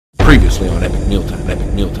Previously on Epic Mealtime,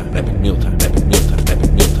 Epic Mealtime, Epic Mealtime, Epic Mealtime, Epic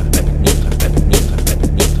Mealtime, Epic Mealtime, Epic Mealtime, Epic Mealtime,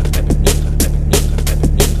 Epic Mealtime, Epic Mealtime, Epic Mealtime.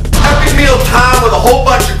 Epic meal time with a whole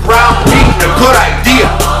bunch of ground beef and a good idea.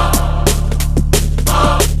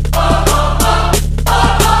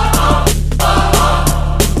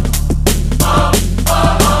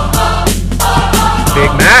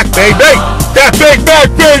 Big Mac, baby! That Big Mac,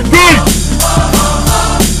 baby!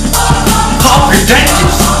 Call your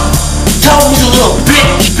dentist. Tell him he's a little bitch.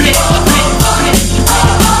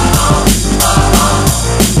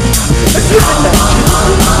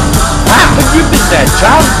 Have you been that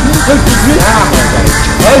child?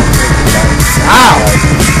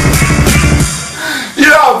 You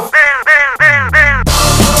know,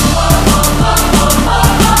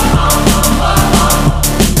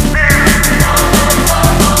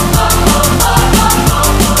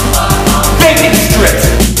 bacon strips.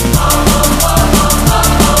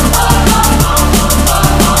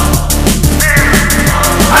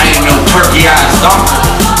 I ain't no turkey-ass doctor.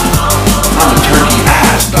 I'm a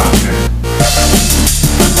turkey-ass doctor.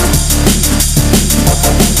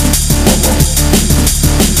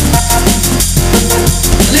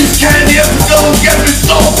 These candy episodes get me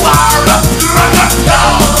so fired up.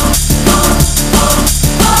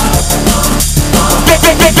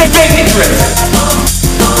 Bacon strips.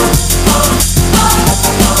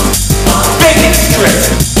 Bacon strips.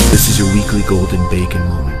 This is your weekly golden bacon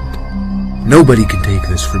moment. Nobody can take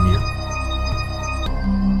this from you.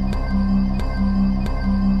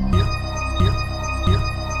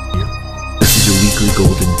 This is your weekly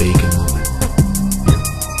golden bacon moment.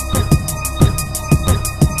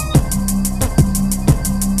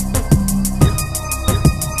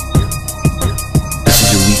 This is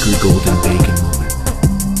your weekly golden bacon moment.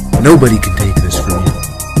 Nobody can take this from you.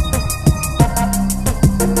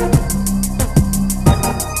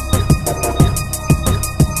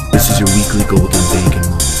 This is your weekly golden bacon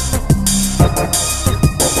moment.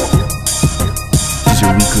 This is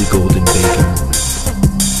your weekly golden bacon moment.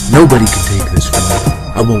 Nobody can take this from me.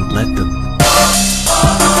 I won't let them.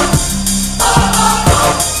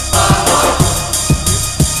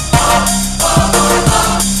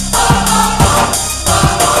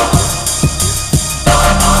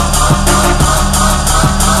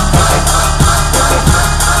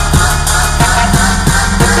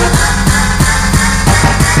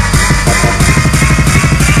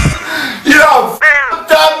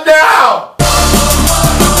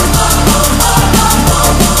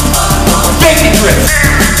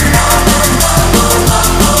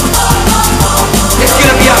 It's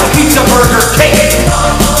gonna be a pizza burger cake.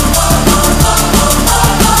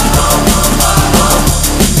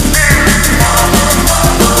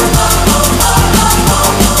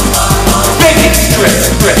 Bacon strips.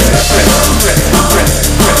 Bacon strips.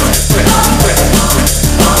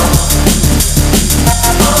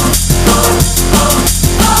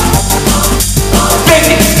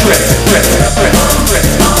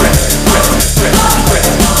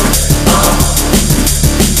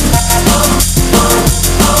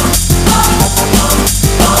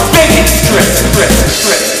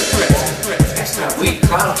 Next time we eat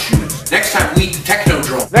clown shoes. Next time we eat the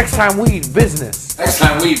Technodrome. Next time we eat business. Next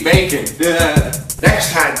time we eat bacon.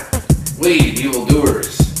 Next time we eat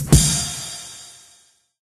evildoers.